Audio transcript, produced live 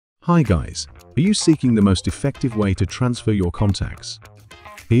Hi guys, are you seeking the most effective way to transfer your contacts?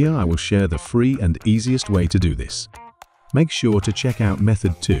 Here I will share the free and easiest way to do this. Make sure to check out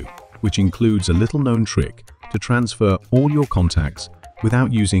method 2, which includes a little known trick to transfer all your contacts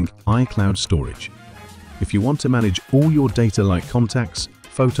without using iCloud storage. If you want to manage all your data like contacts,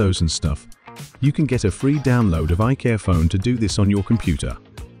 photos and stuff, you can get a free download of iCareFone to do this on your computer.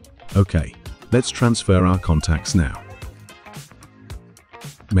 Okay, let's transfer our contacts now.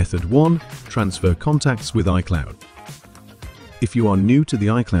 Method 1. Transfer contacts with iCloud. If you are new to the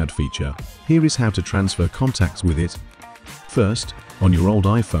iCloud feature, here is how to transfer contacts with it. First, on your old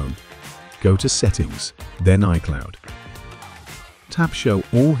iPhone, go to Settings, then iCloud. Tap Show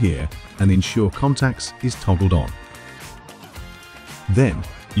All here and ensure Contacts is toggled on. Then,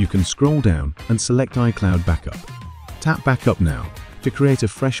 you can scroll down and select iCloud Backup. Tap Backup now to create a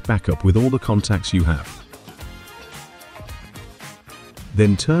fresh backup with all the contacts you have.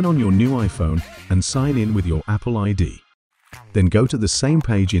 Then turn on your new iPhone and sign in with your Apple ID. Then go to the same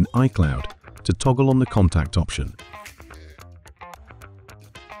page in iCloud to toggle on the contact option.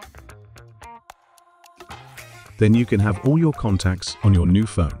 Then you can have all your contacts on your new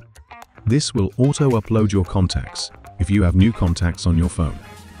phone. This will auto-upload your contacts if you have new contacts on your phone.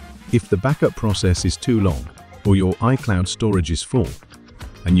 If the backup process is too long or your iCloud storage is full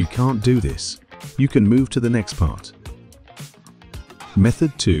and you can't do this, you can move to the next part.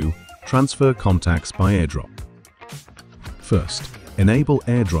 Method 2. Transfer contacts by Airdrop. First, enable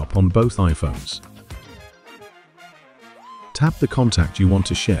Airdrop on both iPhones. Tap the contact you want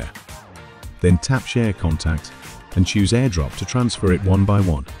to share. Then tap Share Contact and choose Airdrop to transfer it one by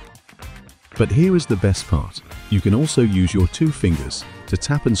one. But here is the best part. You can also use your two fingers to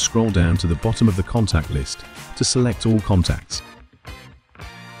tap and scroll down to the bottom of the contact list to select all contacts.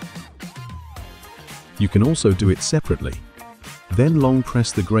 You can also do it separately. Then long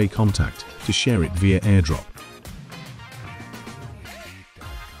press the grey contact to share it via Airdrop.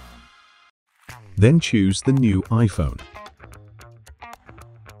 Then choose the new iPhone.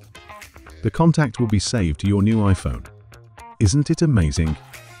 The contact will be saved to your new iPhone. Isn't it amazing?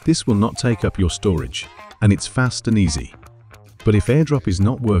 This will not take up your storage, and it's fast and easy. But if Airdrop is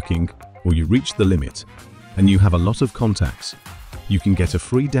not working, or you reach the limit, and you have a lot of contacts, you can get a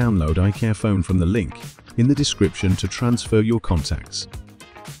free download iCareFone from the link in the description to transfer your contacts.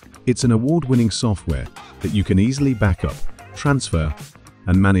 It's an award-winning software that you can easily back up, transfer,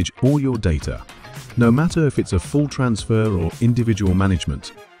 and manage all your data. No matter if it's a full transfer or individual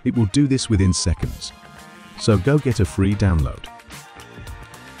management, it will do this within seconds. So go get a free download.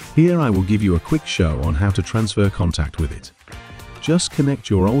 Here I will give you a quick show on how to transfer contact with it. Just connect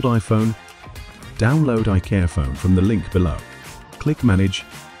your old iPhone, download iCareFone from the link below, click Manage,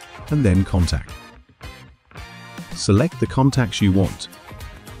 and then Contact. Select the contacts you want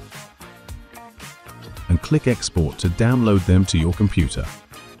and click Export to download them to your computer.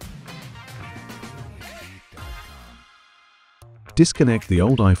 Disconnect the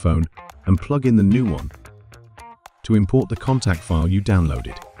old iPhone and plug in the new one to import the contact file you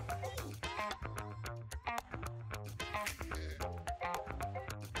downloaded.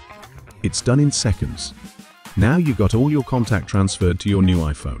 It's done in seconds. Now you got all your contact transferred to your new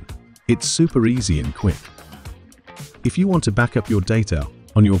iPhone. It's super easy and quick. If you want to back up your data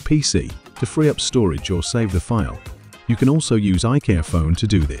on your PC to free up storage or save the file, you can also use iCareFone to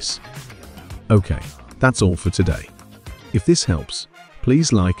do this. Okay, that's all for today. If this helps,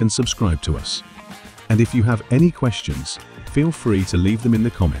 please like and subscribe to us. And if you have any questions, feel free to leave them in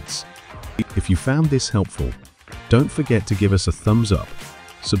the comments. If you found this helpful, don't forget to give us a thumbs up,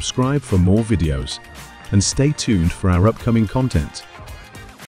 subscribe for more videos, and stay tuned for our upcoming content.